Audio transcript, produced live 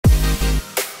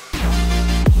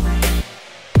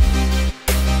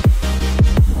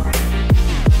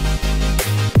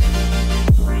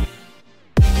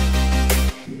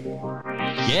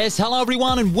Yes, hello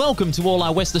everyone and welcome to all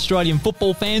our West Australian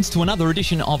football fans to another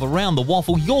edition of Around the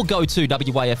WAFL, your go-to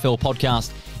WAFL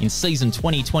podcast in season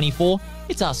 2024.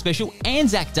 It's our special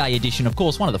ANZAC Day edition, of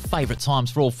course, one of the favourite times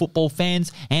for all football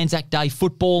fans, ANZAC Day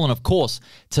football, and of course,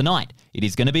 tonight it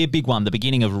is going to be a big one, the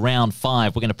beginning of round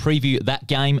 5. We're going to preview that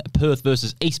game, Perth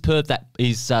versus East Perth, that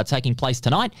is taking place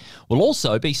tonight. We'll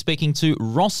also be speaking to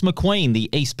Ross McQueen, the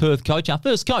East Perth coach, our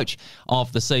first coach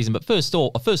of the season. But first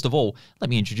of all, let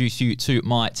me introduce you to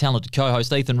my talented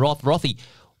co-host, Ethan Roth. Rothy,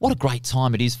 what a great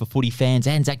time it is for footy fans.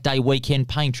 ANZAC Day weekend,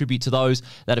 paying tribute to those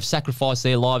that have sacrificed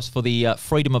their lives for the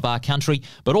freedom of our country.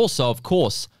 But also, of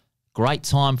course, great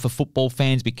time for football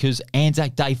fans because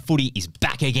ANZAC Day footy is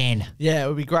back again. Yeah, it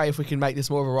would be great if we can make this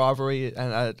more of a rivalry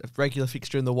and a regular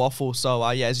fixture in the WAFL. So,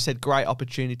 yeah, as you said, great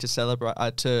opportunity to celebrate,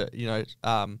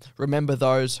 remember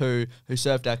those who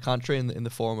served our country in the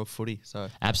forum of footy. So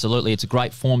absolutely, it's a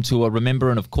great form to remember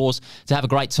and, of course, to have a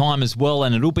great time as well.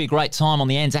 And it'll be a great time on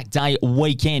the ANZAC Day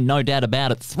weekend, no doubt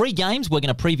about it. 3 games, we're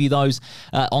going to preview those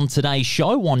on today's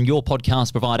show on your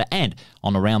podcast provider and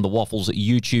on Around the WAFL's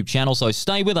YouTube channel. So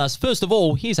stay with us. First of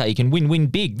all, here's how you can win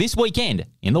big this weekend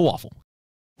in the WAFL.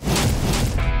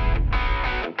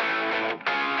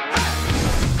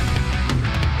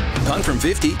 Punt from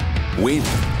 50, win.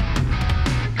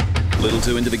 Little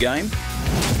too into the game,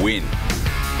 win.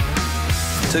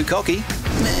 Too cocky,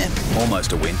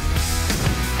 almost a win.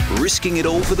 Risking it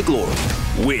all for the glory,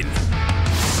 win.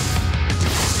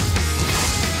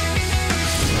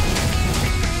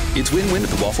 It's win-win at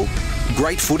the WAFL.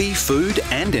 Great footy, food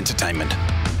and entertainment.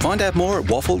 Find out more at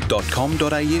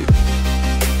waffle.com.au.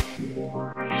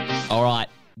 All right.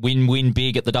 Win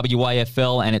big at the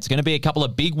WAFL, and it's going to be a couple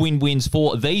of big wins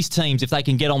for these teams if they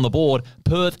can get on the board.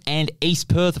 Perth and East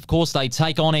Perth, of course, they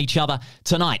take on each other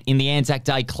tonight in the ANZAC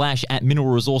Day clash at Mineral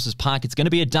Resources Park. It's going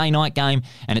to be a day-night game,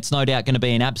 and it's no doubt going to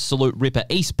be an absolute ripper.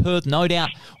 East Perth, no doubt,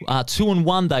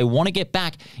 2-1. They want to get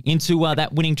back into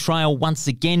that winning trail once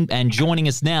again, and joining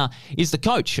us now is the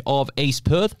coach of East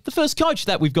Perth, the first coach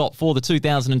that we've got for the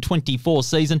 2024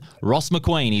 season, Ross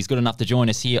McQueen. He's good enough to join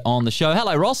us here on the show.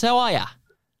 Hello, Ross. How are you?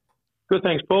 Good,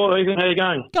 thanks, Paul. Ethan, how are you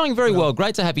going? Going very well.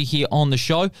 Great to have you here on the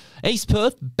show. East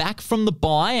Perth back from the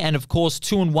bye and, of course,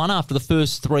 2-1 after the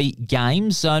first 3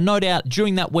 games. No doubt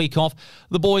during that week off,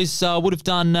 the boys would have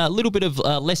done a little bit of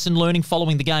lesson learning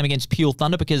following the game against Peel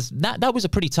Thunder because that was a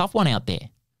pretty tough one out there.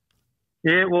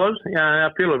 Yeah, it was.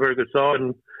 Our Peel are a very good side,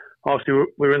 and obviously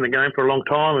we were in the game for a long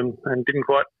time and didn't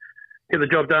quite get the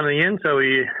job done in the end. So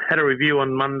we had a review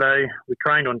on Monday. We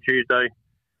trained on Tuesday.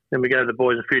 Then we gave the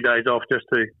boys a few days off just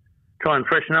to try and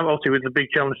freshen up, obviously, with the big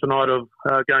challenge tonight of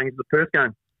going into the Perth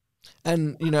game.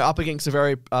 And, up against a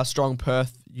very strong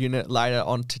Perth unit later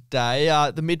on today.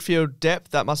 The midfield depth,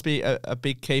 that must be a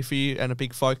big key for you and a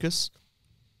big focus.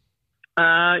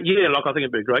 I think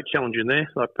it'd be a great challenge in there.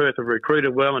 Like Perth have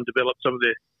recruited well and developed some of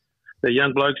their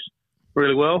young blokes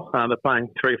really well. They're playing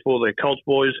 3 or 4 of their Colts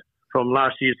boys from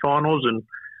last year's finals, and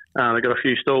they've got a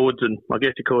few stalwarts, and I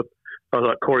guess you call guys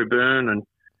like Corey Byrne and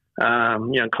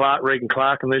Regan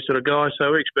Clark and these sort of guys. So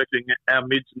we're expecting our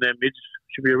mids and their mids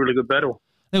should be a really good battle.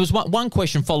 There was one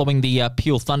question following the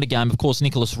Peel Thunder game. Of course,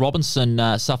 Nicholas Robinson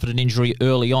suffered an injury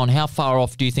early on. How far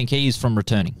off do you think he is from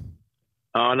returning?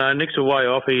 Oh, no, Nick's a way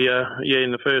off. He,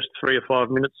 in the first 3 or 5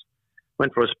 minutes,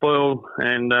 went for a spoil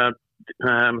and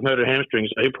hurt a hamstring.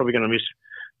 So he's probably going to miss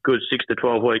good 6 to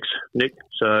 12 weeks, Nick.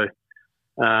 So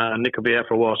Nick will be out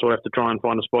for a while, so we'll have to try and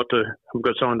find a spot we've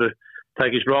got someone to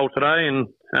take his role today, and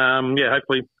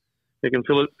hopefully he can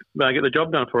fill it, get the job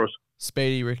done for us.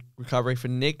 Speedy recovery for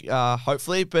Nick,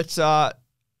 hopefully. But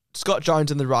Scott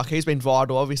Jones in the ruck, he's been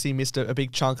vital. Obviously missed a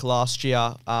big chunk last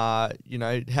year. How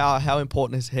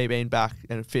important has he been back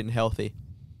and fit and healthy?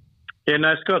 Yeah,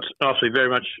 no, Scott's obviously very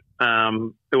much,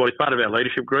 he's part of our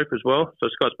leadership group as well. So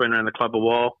Scott's been around the club a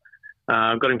while,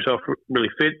 got himself really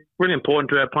fit, really important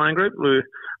to our playing group. We're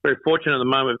very fortunate at the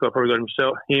moment. We've probably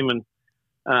got him and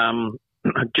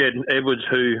Jed Edwards,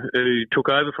 who took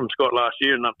over from Scott last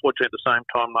year, and unfortunately at the same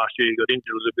time last year he got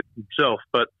injured a little bit himself.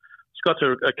 But Scott's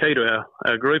a key to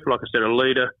our group, like I said, a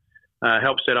leader,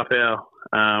 helps set up our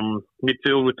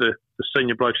midfield with the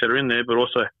senior blokes that are in there, but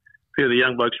also a few of the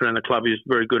young blokes around the club. He's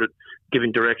very good at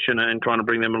giving direction and trying to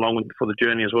bring them along for the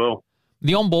journey as well.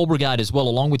 The on-ball brigade as well,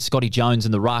 along with Scotty Jones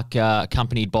in the ruck,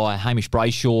 accompanied by Hamish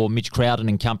Brayshaw, Mitch Crowden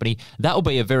and company, that will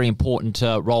be a very important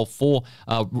role for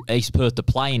East Perth to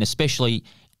play in, especially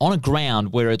on a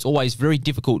ground where it's always very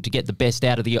difficult to get the best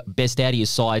out of your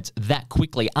sides that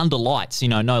quickly under lights,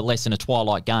 no less than a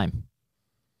twilight game.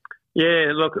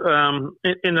 Yeah, look,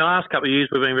 in the last couple of years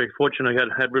we've been very fortunate. We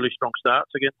had really strong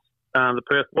starts against the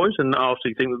Perth boys, and I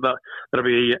obviously think that'll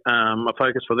be a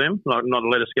focus for them, not to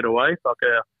let us get away. Like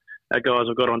our guys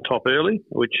have got on top early,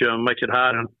 which makes it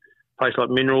hard. And a place like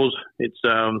Minerals, it's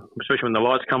especially when the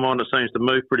lights come on, it seems to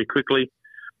move pretty quickly.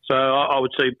 So I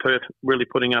would see Perth really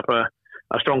putting up a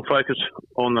strong focus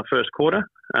on the first quarter.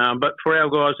 But for our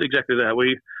guys, exactly that.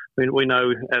 We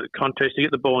know at the contest, to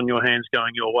get the ball in your hands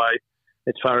going your way,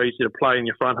 it's far easier to play in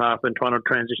your front half than trying to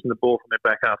transition the ball from their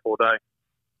back half all day.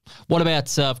 What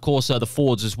about, of course, the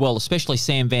forwards as well, especially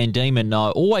Sam Van Diemen?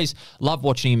 Always love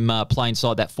watching him play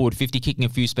inside that forward 50, kicking a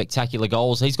few spectacular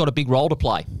goals. He's got a big role to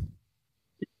play.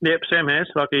 Yep, Sam has.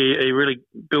 Like he really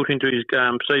built into his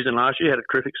season last year. He had a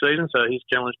terrific season, so his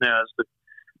challenge now is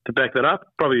to back that up.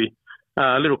 Probably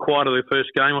a little quieter the first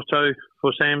game or so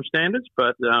for Sam's standards,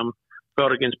 but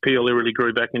felt against Peel, he really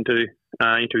grew back into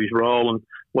his role and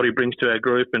what he brings to our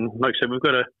group. And like I said, we've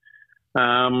got a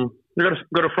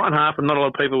front half, and not a lot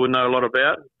of people would know a lot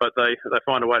about, but they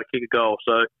find a way to kick a goal.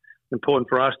 So it's important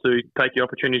for us to take the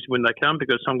opportunities when they come,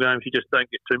 because some games you just don't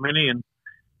get too many, and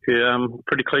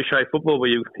pretty cliche football where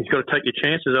you've got to take your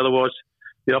chances. Otherwise,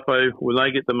 the Oppo, when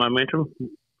they get the momentum,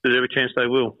 there's every chance they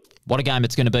will. What a game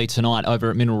it's going to be tonight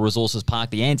over at Mineral Resources Park,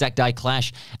 the Anzac Day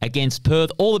clash against Perth.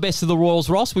 All the best to the Royals,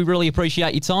 Ross. We really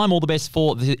appreciate your time. All the best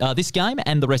for this game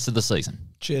and the rest of the season.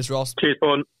 Cheers, Ross. Cheers,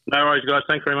 Paul. No worries, guys.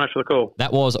 Thanks very much for the call.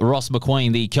 That was Ross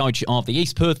McQueen, the coach of the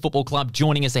East Perth Football Club,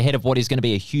 joining us ahead of what is going to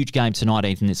be a huge game tonight,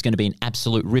 Ethan. It's going to be an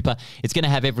absolute ripper. It's going to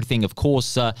have everything, of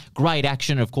course, great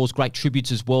action, of course, great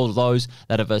tributes as well to those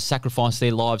that have sacrificed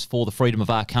their lives for the freedom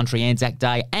of our country, Anzac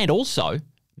Day, and also,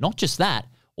 not just that,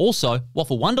 also,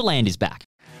 WAFL Wonderland is back.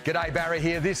 G'day, Barry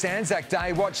here. This Anzac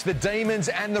Day, watch the Demons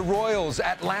and the Royals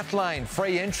at Lathlane.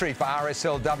 Free entry for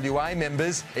RSLWA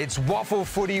members. It's WAFL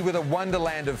footy with a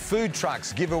wonderland of food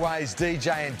trucks, giveaways,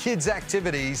 DJ and kids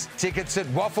activities. Tickets at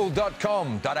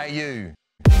waffle.com.au.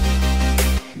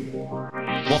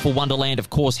 WAFL Wonderland, of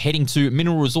course, heading to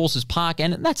Mineral Resources Park,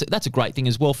 and that's a great thing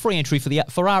as well. Free entry for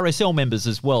RSL members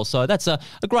as well. So that's a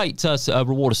great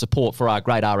reward of support for our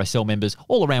great RSL members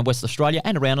all around West Australia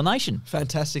and around the nation.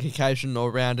 Fantastic occasion all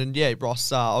round, and yeah,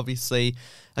 Ross obviously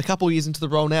a couple of years into the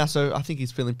role now, so I think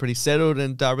he's feeling pretty settled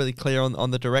and really clear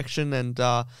on the direction. And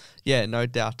yeah, no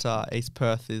doubt East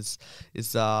Perth is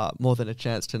more than a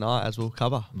chance tonight, as we'll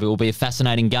cover. It will be a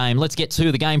fascinating game. Let's get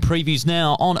to the game previews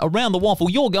now on Around the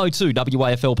WAFL, your go-to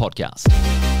WAFL podcast.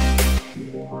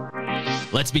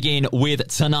 Let's begin with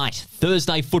tonight.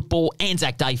 Thursday football,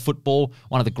 Anzac Day football,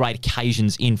 one of the great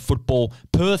occasions in football.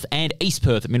 Perth and East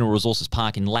Perth at Mineral Resources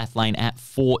Park in Lathlane at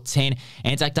 4:10.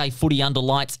 Anzac Day footy under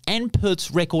lights and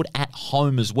Perth's record at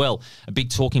home as well. A big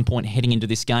talking point heading into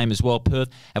this game as well. Perth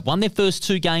have won their first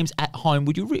two games at home.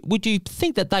 Would you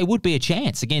think that they would be a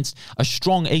chance against a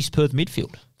strong East Perth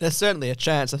midfield? There's certainly a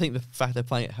chance. I think the fact they're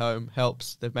playing at home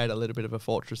helps. They've made a little bit of a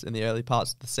fortress in the early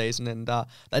parts of the season, and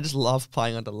they just love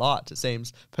playing under lights. It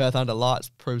seems Perth under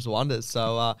lights proves wonders,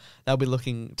 so they'll be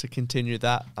looking to continue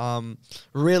that.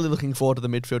 Really looking forward to the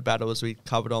midfield battle, as we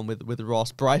covered on with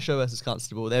Ross. Brayshaw versus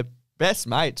Constable. They're best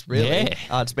mates, really.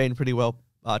 Yeah. It's been pretty well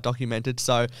documented,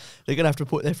 so they're going to have to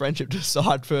put their friendship to the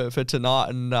side for tonight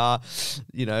and,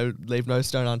 leave no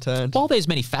stone unturned. While there's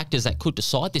many factors that could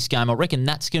decide this game, I reckon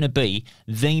that's going to be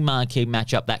the marquee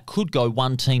matchup that could go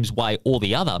one team's way or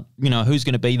the other. Who's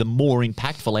going to be the more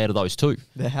impactful out of those two?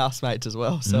 They're housemates as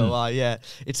well, so yeah,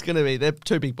 it's going to be, they're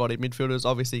two big-bodied midfielders.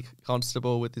 Obviously,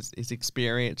 Constable with his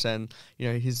experience and,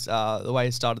 his the way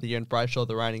he started the year, and Brayshaw,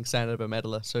 the reigning Sandover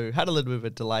medalist, who had a little bit of a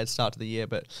delayed start to the year,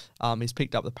 but he's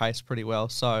picked up the pace pretty well.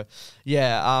 So,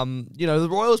 yeah, the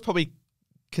Royals probably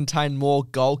contain more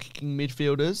goal-kicking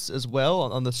midfielders as well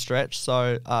on the stretch,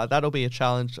 so that'll be a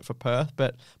challenge for Perth,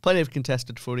 but plenty of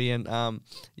contested footy, and,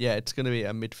 it's going to be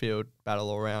a midfield battle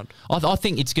all around. I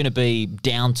think it's going to be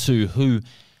down to who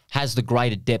has the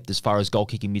greater depth as far as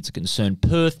goal-kicking mids are concerned.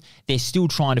 Perth, they're still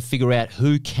trying to figure out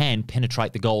who can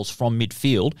penetrate the goals from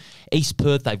midfield. East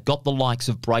Perth, they've got the likes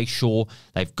of Brayshaw,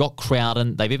 they've got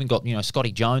Crowden, they've even got,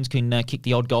 Scotty Jones can kick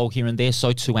the odd goal here and there,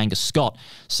 so too Angus Scott.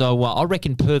 So I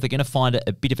reckon Perth are going to find it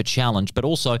a bit of a challenge, but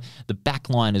also the back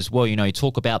line as well. You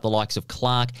talk about the likes of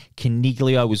Clark,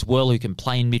 Caniglio as well, who can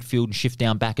play in midfield and shift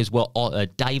down back as well.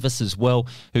 Davis as well,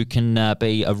 who can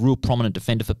be a real prominent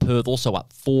defender for Perth. Also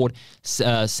up forward,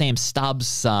 Sam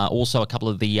Stubbs, also a couple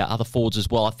of the other forwards as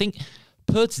well. I think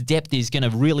Perth's depth is going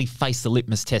to really face the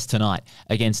litmus test tonight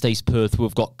against East Perth, who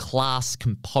have got class,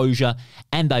 composure,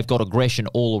 and they've got aggression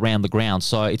all around the ground.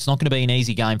 So it's not going to be an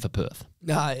easy game for Perth.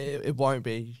 No, it won't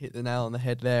be. Hit the nail on the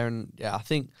head there. And yeah, I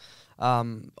think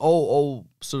all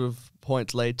sort of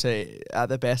points lead to at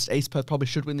the best. East Perth probably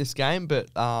should win this game, but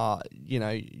you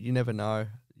never know.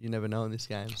 you never know in this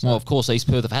game. So. Well, of course, East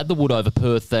Perth have had the wood over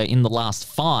Perth in the last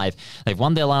 5. They've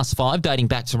won their last 5, dating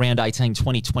back to round 18,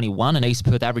 2021, and East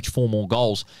Perth averaged 4 more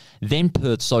goals than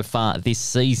Perth so far this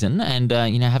season. And,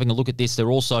 having a look at this,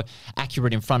 they're also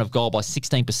accurate in front of goal by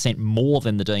 16% more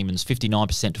than the Demons,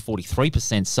 59% to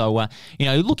 43%. So,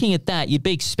 looking at that, you'd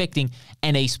be expecting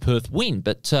an East Perth win.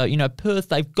 But, Perth,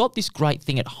 they've got this great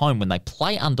thing at home when they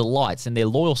play under lights and their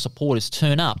loyal supporters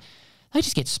turn up. They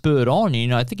just get spurred on.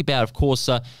 Think about, of course,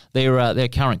 their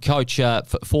current coach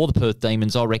for the Perth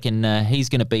Demons. I reckon he's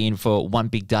going to be in for one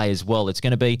big day as well. It's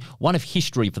going to be one of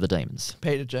history for the Demons.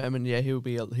 Peter German, he'll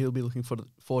be looking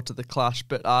forward to the clash.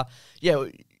 But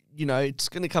it's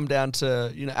going to come down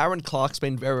to Aaron Clark's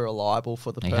been very reliable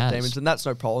for the Perth Demons, and that's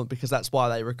no problem because that's why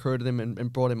they recruited him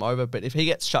and brought him over. But if he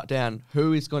gets shut down,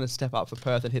 who is going to step up for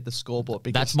Perth and hit the scoreboard?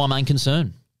 Because that's my main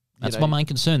concern. My main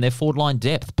concern. Their forward line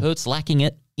depth. Perth's lacking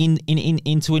it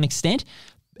into an extent.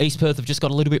 East Perth have just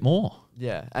got a little bit more.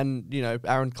 Yeah, and,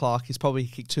 Aaron Clark, he's probably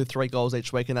kicked 2 or 3 goals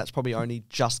each week, and that's probably only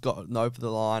just gotten over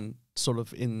the line sort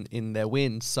of in their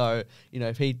wins. So,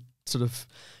 if he sort of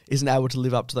isn't able to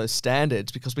live up to those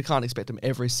standards, because we can't expect him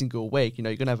every single week. You're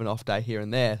going to have an off day here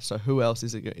and there. So who else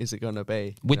is it going to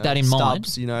be? With that in mind,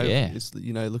 Stubbs, is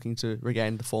looking to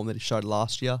regain the form that he showed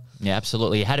last year. Yeah,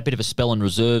 absolutely. He had a bit of a spell in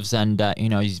reserves, and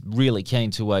he's really keen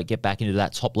to get back into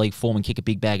that top league form and kick a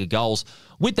big bag of goals.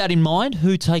 With that in mind,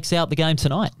 who takes out the game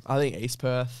tonight? I think East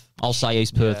Perth. I'll say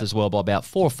East Perth as well by about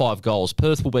 4 or 5 goals.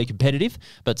 Perth will be competitive,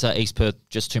 but East Perth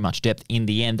just too much depth in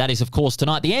the end. That is, of course,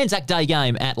 tonight, the ANZAC Day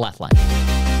game at Lathlane.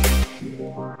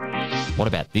 What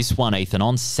about this one, Ethan?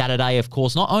 On Saturday, of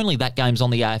course, not only that game's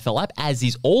on the AFL app, as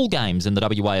is all games in the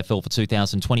WAFL for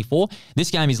 2024.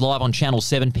 This game is live on Channel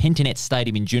 7, Pentanet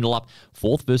Stadium in Joondalup,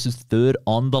 4th versus 3rd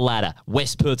on the ladder.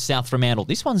 West Perth, South Fremantle.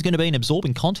 This one's going to be an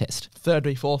absorbing contest. 3rd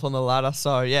v 4th on the ladder,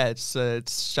 so yeah,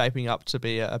 it's shaping up to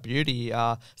be a beauty.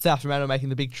 South Fremantle making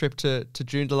the big trip to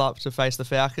Joondalup to face the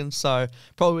Falcons, so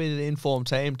probably the informed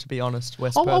team, to be honest.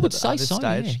 West Perth I would say this so,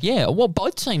 stage. Yeah. Well,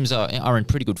 both teams are in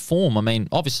pretty good form. I mean,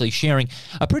 obviously sharing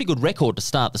a pretty good record to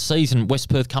start the season. West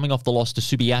Perth coming off the loss to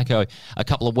Subiaco a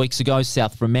couple of weeks ago.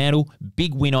 South Fremantle,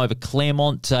 big win over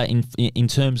Claremont in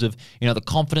terms of the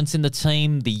confidence in the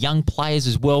team, the young players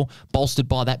as well, bolstered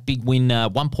by that big win,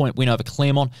 1-point win over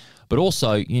Claremont. But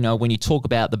also, when you talk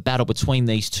about the battle between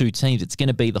these two teams, it's going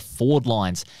to be the forward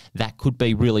lines that could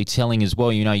be really telling as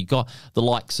well. You got the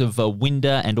likes of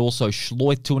Winder and also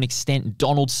Schloith to an extent,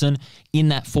 Donaldson in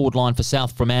that forward line for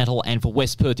South Fremantle. And for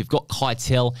West Perth, you've got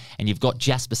Keitel and you've got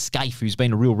Jasper Scaife, who's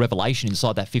been a real revelation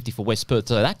inside that 50 for West Perth.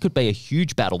 So that could be a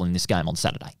huge battle in this game on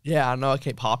Saturday. Yeah, I know I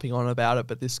keep harping on about it,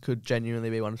 but this could genuinely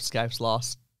be one of Scaife's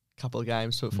last couple of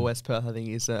games for West Perth. I think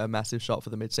is a massive shot for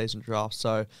the mid-season draft.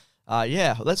 So,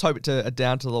 let's hope it's a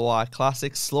down-to-the-wire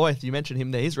classic. Sloith, you mentioned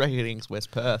him there. His record against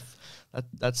West Perth.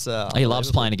 He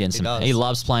loves playing against him. He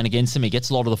loves playing against him. He gets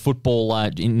a lot of the football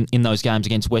in those games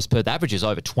against West Perth. Averages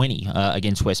over 20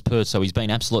 against West Perth, so he's been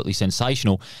absolutely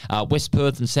sensational. West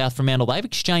Perth and South Fremantle, they've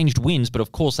exchanged wins, but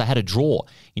of course they had a draw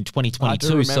in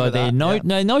 2022, so they're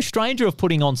no stranger of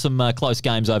putting on some close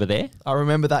games over there. I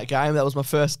remember that game. That was my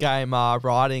first game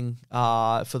writing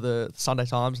for the Sunday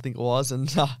Times, I think it was, and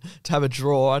to have a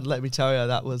draw, let me tell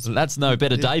you, that's no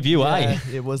better debut, eh?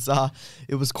 It was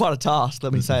quite a task,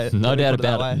 let me say it. No doubt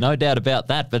about it. No doubt about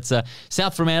that. But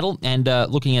South Fremantle and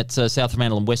looking at South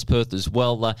Fremantle and West Perth as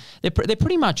well, they're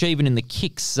pretty much even in the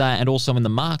kicks and also in the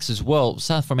marks as well.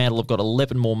 South Fremantle have got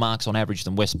 11 more marks on average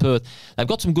than West Perth. They've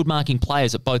got some good marking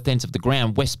players at both ends of the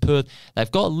ground. West Perth, they've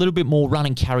got a little bit more run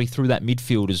and carry through that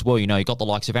midfield as well. You've got the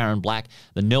likes of Aaron Black,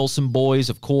 the Nelson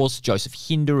boys, of course, Joseph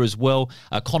Hinder as well.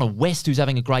 Connor West, who's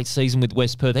having a great season with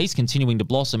West Perth. He's continuing to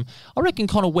blossom. I reckon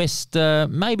Connor West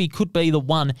maybe could be the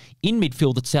one in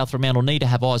midfield that South Fremantle need to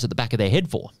have eyes at the back of their head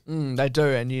for. They do,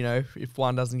 and if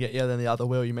one doesn't get you, then the other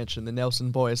will. You mentioned the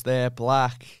Nelson boys there,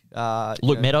 Black,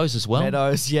 Luke Meadows as well.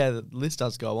 The list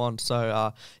does go on.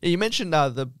 So you mentioned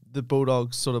the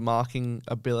Bulldogs' sort of marking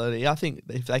ability. I think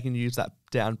if they can use that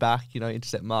down back,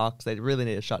 intercept marks, they really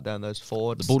need to shut down those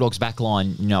forwards. The Bulldogs' back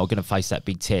line, are going to face that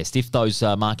big test. If those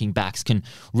marking backs can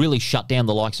really shut down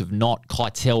the likes of Knott,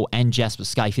 Keitel and Jasper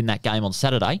Scaife in that game on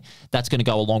Saturday, that's going to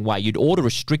go a long way. You'd ought to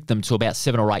restrict them to about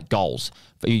 7 or 8 goals.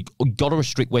 You've got to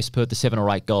restrict West Perth to 7 or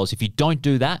 8 goals. If you don't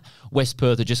do that, West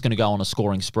Perth are just going to go on a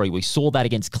scoring spree. We saw that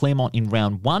against Claremont in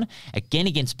round 1, again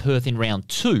against Perth in round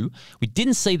 2. We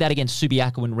didn't see that against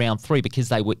Subiaco in round 3 because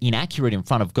they were inaccurate in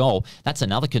front of goal. That's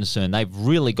another concern. They've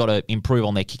really got to improve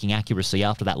on their kicking accuracy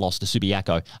after that loss to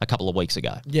Subiaco a couple of weeks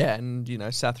ago. Yeah, and,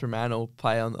 South Fremantle will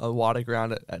play on a wider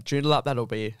ground at Joondalup. That'll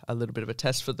be a little bit of a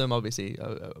test for them. Obviously,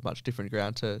 a much different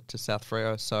ground to South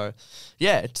Freo. So,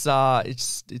 yeah, it's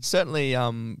certainly,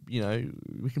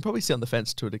 we can probably sit on the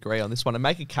fence to a degree on this one and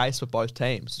make a case for both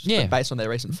teams based on their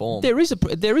recent form. There is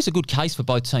a good case for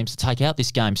both teams to take out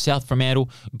this game. South Fremantle,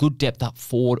 good depth up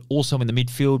forward, also in the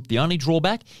midfield. The only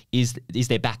drawback is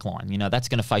their back line. That's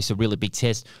going to face a really big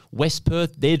test. West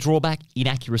Perth, their drawback,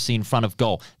 inaccuracy in front of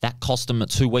goal. That cost them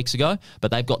 2 weeks ago,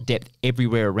 but they've got depth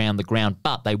everywhere around the ground.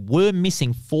 But they were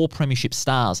missing 4 premiership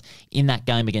stars in that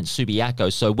game against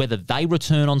Subiaco, so whether they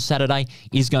return on Saturday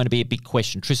is going to be a big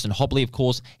question. Tristan Hobley, of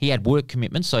course, he had work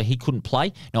commitments, so he couldn't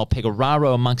play. Now,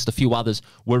 Pegararo, amongst a few others,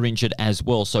 were injured as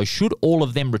well. So should all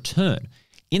of them return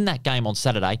in that game on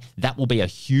Saturday, that will be a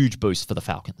huge boost for the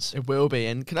Falcons. It will be.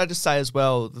 And can I just say as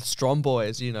well, the Strong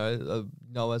boys,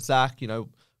 Noah, Zach,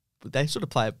 they sort of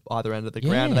play at either end of the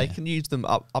ground. And they can use them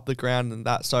up the ground and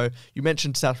that. So you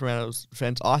mentioned South Fremantle's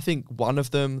defence. I think one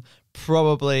of them,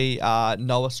 probably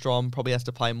Noah Strom, probably has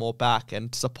to play more back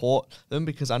and support them,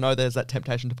 because I know there's that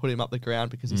temptation to put him up the ground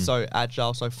because he's so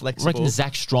agile, so flexible. I reckon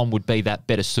Zach Strom would be that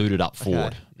better suited up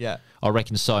forward. Yeah. I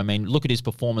reckon so. I mean, look at his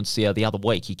performance the other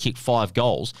week. He kicked 5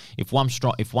 goals. If one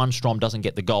Strom doesn't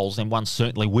get the goals, then one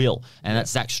certainly will. And that's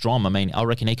Zach Strom. I mean, I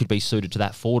reckon he could be suited to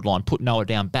that forward line, put Noah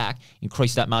down back,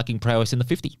 increase that marking prowess in the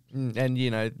 50. And,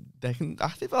 they can. I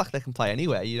feel like they can play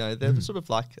anywhere. They're sort of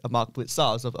like a Mark Blitz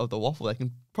stars of the WAFL. They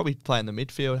can probably play in the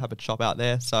midfield, have a chop out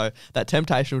there. So that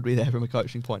temptation would be there from a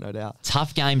coaching point, no doubt.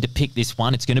 Tough game to pick this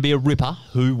one. It's going to be a ripper.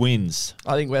 Who wins?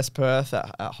 I think West Perth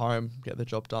at home get the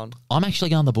job done. I'm actually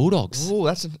going the Bulldogs. Oh,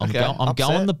 that's I'm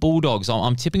going the Bulldogs.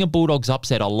 I'm tipping a Bulldogs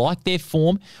upset. I like their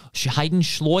form. Hayden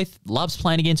Schloith loves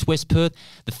playing against West Perth.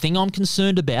 The thing I'm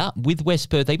concerned about with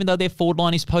West Perth, even though their forward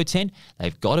line is potent,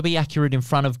 they've got to be accurate in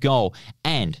front of goal.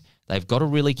 And they've got to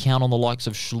really count on the likes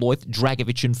of Schloith,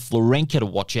 Dragovic and Florenka to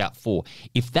watch out for.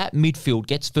 If that midfield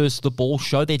gets first to the ball,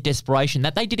 show their desperation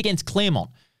that they did against Claremont,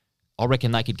 I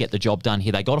reckon they could get the job done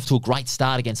here. They got off to a great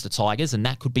start against the Tigers, and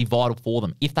that could be vital for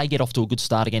them. If they get off to a good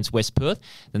start against West Perth,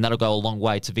 then that'll go a long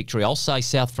way to victory. I'll say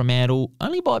South Fremantle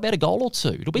only by about a goal or 2.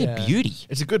 It'll be a beauty.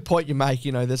 It's a good point you make.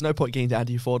 There's no point getting down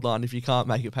to your forward line if you can't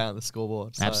make it pay on the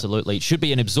scoreboard. So. Absolutely. It should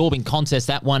be an absorbing contest,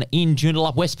 that one in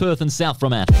Joondalup, West Perth and South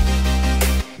Fremantle.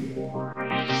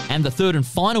 And the third and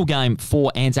final game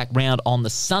for ANZAC round on the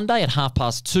Sunday at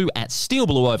 2:30 at Steel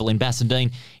Blue Oval in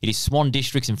Bassendean. It is Swan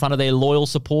Districts in front of their loyal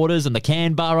supporters and the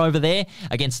can bar over there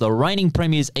against the reigning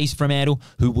premiers East Fremantle,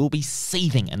 who will be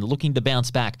seething and looking to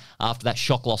bounce back after that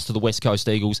shock loss to the West Coast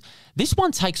Eagles. This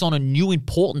one takes on a new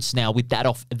importance now with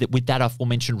that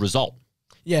aforementioned result.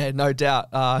 Yeah, no doubt.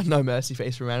 No mercy for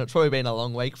East Fremantle. It's probably been a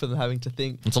long week for them having to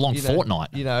think. It's a long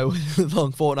fortnight.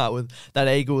 Long fortnight with that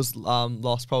Eagles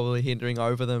loss probably hindering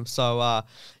over them. So,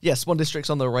 Swan District's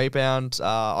on the rebound.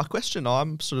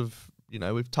 I'm sort of,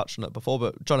 we've touched on it before,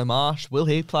 but Jono Marsh, will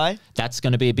he play? That's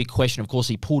going to be a big question. Of course,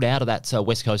 he pulled out of that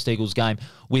West Coast Eagles game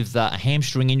with a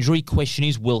hamstring injury. Question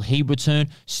is, will he return?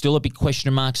 Still a big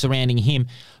question mark surrounding him.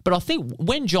 But I think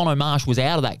when Jono Marsh was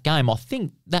out of that game, I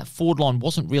think that forward line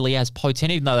wasn't really as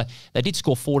potent, even though they did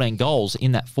score 14 goals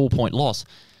in that 4-point loss.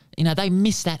 They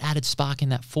missed that added spark in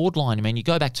that forward line. I mean, you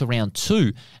go back to round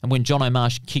 2, and when Jono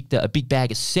Marsh kicked a big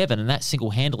bag of 7, and that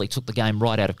single-handedly took the game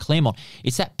right out of Claremont,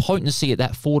 it's that potency at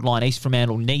that forward line East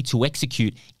Fremantle need to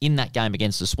execute in that game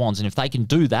against the Swans. And if they can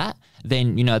do that,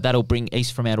 then, that'll bring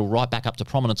East Fremantle right back up to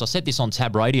prominence. I said this on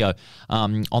Tab Radio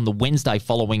on the Wednesday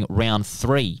following round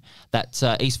 3,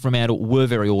 that East Fremantle were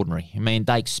very ordinary. I mean,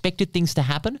 they expected things to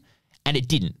happen, and it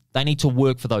didn't. They need to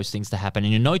work for those things to happen.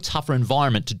 And in no tougher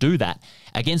environment to do that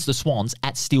against the Swans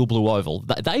at Steel Blue Oval.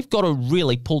 They've got to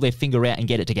really pull their finger out and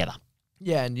get it together.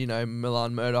 Yeah, and,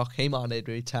 Milan Murdoch, he might need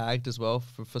to be tagged as well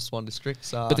for Swan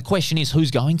Districts. But the question is,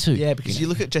 who's going to? Yeah, because you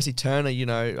look at Jesse Turner,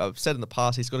 I've said in the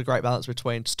past, he's got a great balance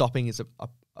between stopping his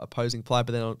opposing player,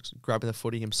 but then grabbing the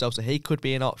footy himself. So he could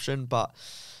be an option. But,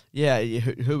 yeah,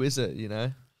 who is it,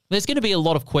 There's going to be a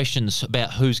lot of questions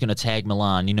about who's going to tag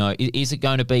Milan. Is it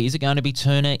going to be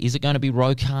Turner? Is it going to be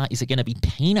Rokar? Is it going to be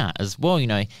Pina as well?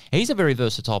 He's a very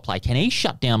versatile player. Can he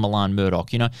shut down Milan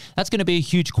Murdoch? That's going to be a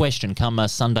huge question come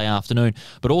Sunday afternoon.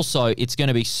 But also, it's going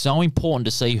to be so important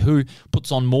to see who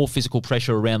puts on more physical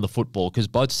pressure around the football, because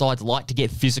both sides like to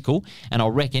get physical. And I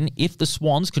reckon if the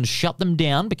Swans can shut them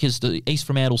down, because the East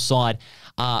Fremantle side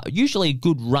are usually a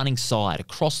good running side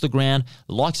across the ground,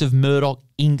 the likes of Murdoch,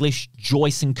 English,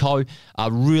 Joyce and co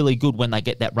are really good when they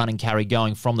get that run and carry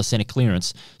going from the centre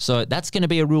clearance. So that's going to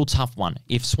be a real tough one.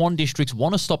 If Swan Districts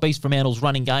want to stop East Fremantle's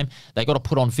running game, they've got to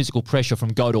put on physical pressure from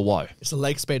go to woe. It's the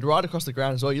leg speed right across the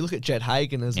ground as well. You look at Jed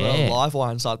Hagen as well, live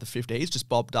wire inside the 50. He's just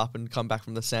bobbed up and come back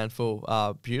from the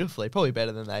sandful beautifully. Probably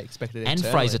better than they expected. And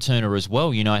internally. Fraser Turner as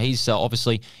well. You know, he's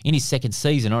obviously in his second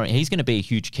season. He's going to be a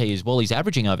huge key as well. He's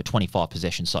averaging over 25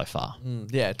 possessions so far.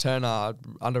 Yeah, Turner,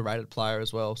 underrated player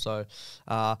as well. So,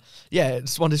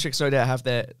 Swan Districts no doubt have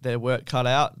their work cut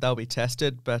out. They'll be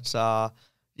tested, but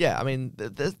yeah, I mean,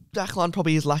 the back line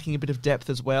probably is lacking a bit of depth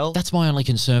as well. That's my only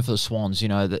concern for the Swans. You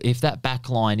know, that if that back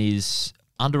line is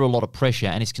under a lot of pressure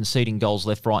and is conceding goals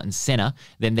left, right and centre,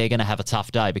 then they're going to have a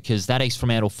tough day, because that East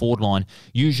Fremantle forward line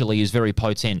usually is very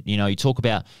potent. You know, you talk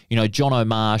about, John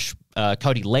O'Marsh,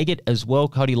 Cody Leggett as well.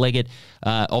 Cody Leggett,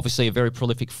 obviously a very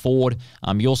prolific forward.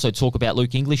 You also talk about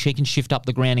Luke English. He can shift up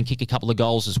the ground and kick a couple of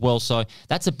goals as well. So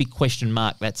that's a big question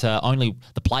mark that only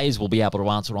the players will be able to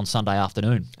answer on Sunday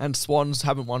afternoon. And Swans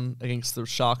haven't won against the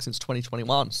Sharks since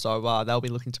 2021, so they'll be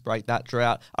looking to break that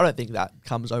drought. I don't think that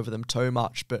comes over them too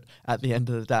much, but at the end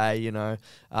of the day,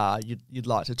 you'd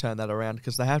like to turn that around,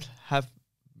 because they have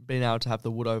been able to have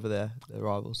the wood over their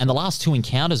rivals. And the last two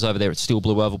encounters over there at Steel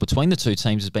Blue Oval between the two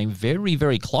teams has been very,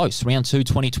 very close. Round 2,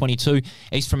 2022,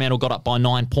 East Fremantle got up by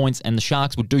 9 points, and the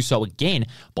Sharks would do so again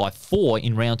by 4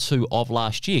 in round 2 of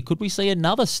last year. Could we see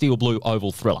another Steel Blue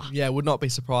Oval thriller? Yeah, would not be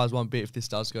surprised one bit if this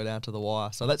does go down to the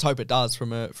wire. So let's hope it does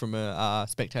from a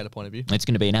spectator point of view. It's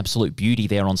going to be an absolute beauty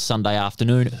there on Sunday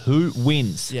afternoon. Who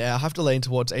wins? Yeah, I have to lean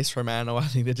towards East Fremantle. I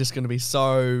think they're just going to be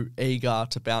so eager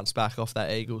to bounce back off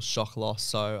that Eagles shock loss.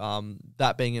 So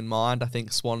that being in mind, I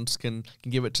think Swans can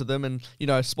give it to them. And,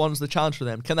 Swans, the challenge for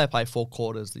them, can they play 4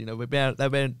 quarters? They've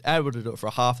been able to do it for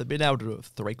a half. They've been able to do it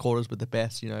for 3 quarters with the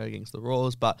best, against the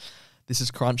Roars. But this is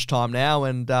crunch time now,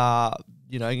 and,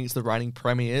 against the reigning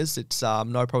premiers, it's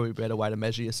probably better way to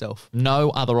measure yourself. No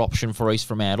other option for East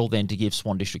Fremantle than to give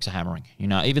Swan Districts a hammering.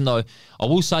 Even though I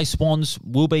will say Swans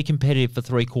will be competitive for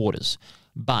 3 quarters,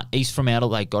 but East Fremantle,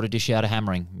 they got to dish out a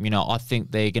hammering. I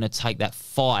think they're going to take that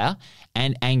fire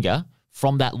and anger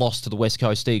from that loss to the West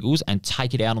Coast Eagles and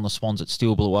take it out on the Swans at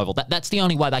Steel Blue Oval. That's the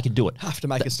only way they can do it. Have to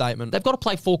make a statement. They've got to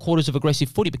play 4 quarters of aggressive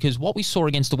footy, because what we saw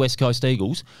against the West Coast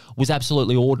Eagles was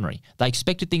absolutely ordinary. They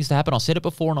expected things to happen. I said it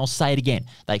before and I'll say it again.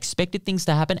 They expected things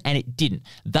to happen and it didn't.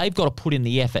 They've got to put in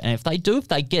the effort. And if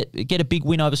they get a big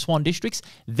win over Swan Districts,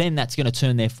 then that's going to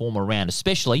turn their form around,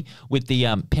 especially with the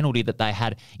penalty that they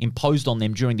had imposed on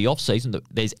them during the off-season.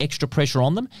 There's extra pressure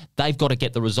on them. They've got to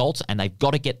get the results, and they've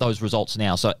got to get those results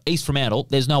now. So East Fremantle,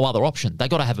 there's no other option. They've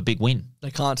got to have a big win.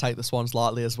 They can't take the Swans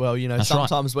lightly as well. That's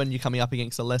sometimes right. when you're coming up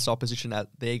against a less opposition at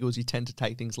the Eagles, you tend to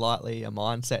take things lightly, a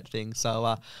mindset thing.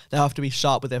 So they have to be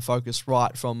sharp with their focus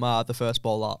right from the first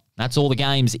ball up. That's all the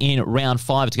games in round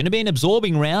 5. It's going to be an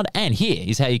absorbing round, and here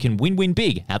is how you can win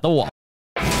big at the WAFL.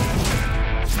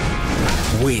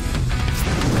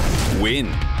 Win.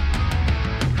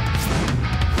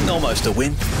 Almost a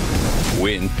win.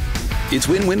 Win. It's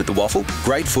win-win at the WAFL.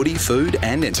 Great footy, food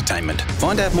and entertainment.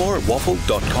 Find out more at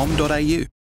waffle.com.au.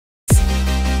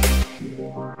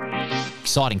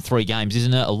 Exciting 3 games,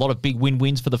 isn't it? A lot of big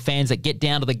win-wins for the fans that get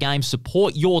down to the game.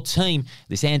 Support your team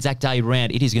this ANZAC Day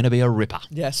round. It is going to be a ripper.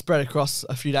 Yeah, spread across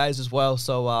a few days as well.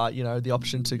 So, the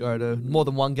option to go to more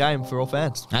than one game for all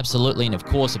fans. Absolutely. And, of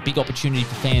course, a big opportunity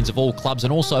for fans of all clubs.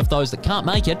 And also, if those that can't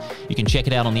make it, you can check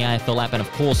it out on the AFL app and,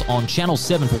 of course, on Channel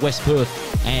 7 for West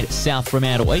Perth and South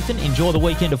Fremantle. Ethan, enjoy the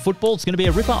weekend of football. It's going to be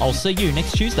a ripper. I'll see you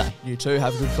next Tuesday. You too.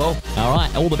 Have a good call. All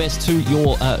right. All the best to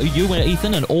you and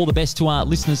Ethan, and all the best to our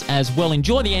listeners as well.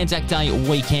 Enjoy the ANZAC Day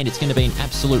weekend. It's going to be an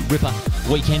absolute ripper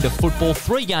weekend of football.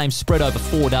 3 games spread over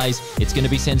 4 days. It's going to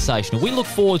be sensational. We look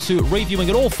forward to reviewing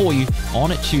it all for you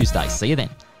on Tuesday. See you then.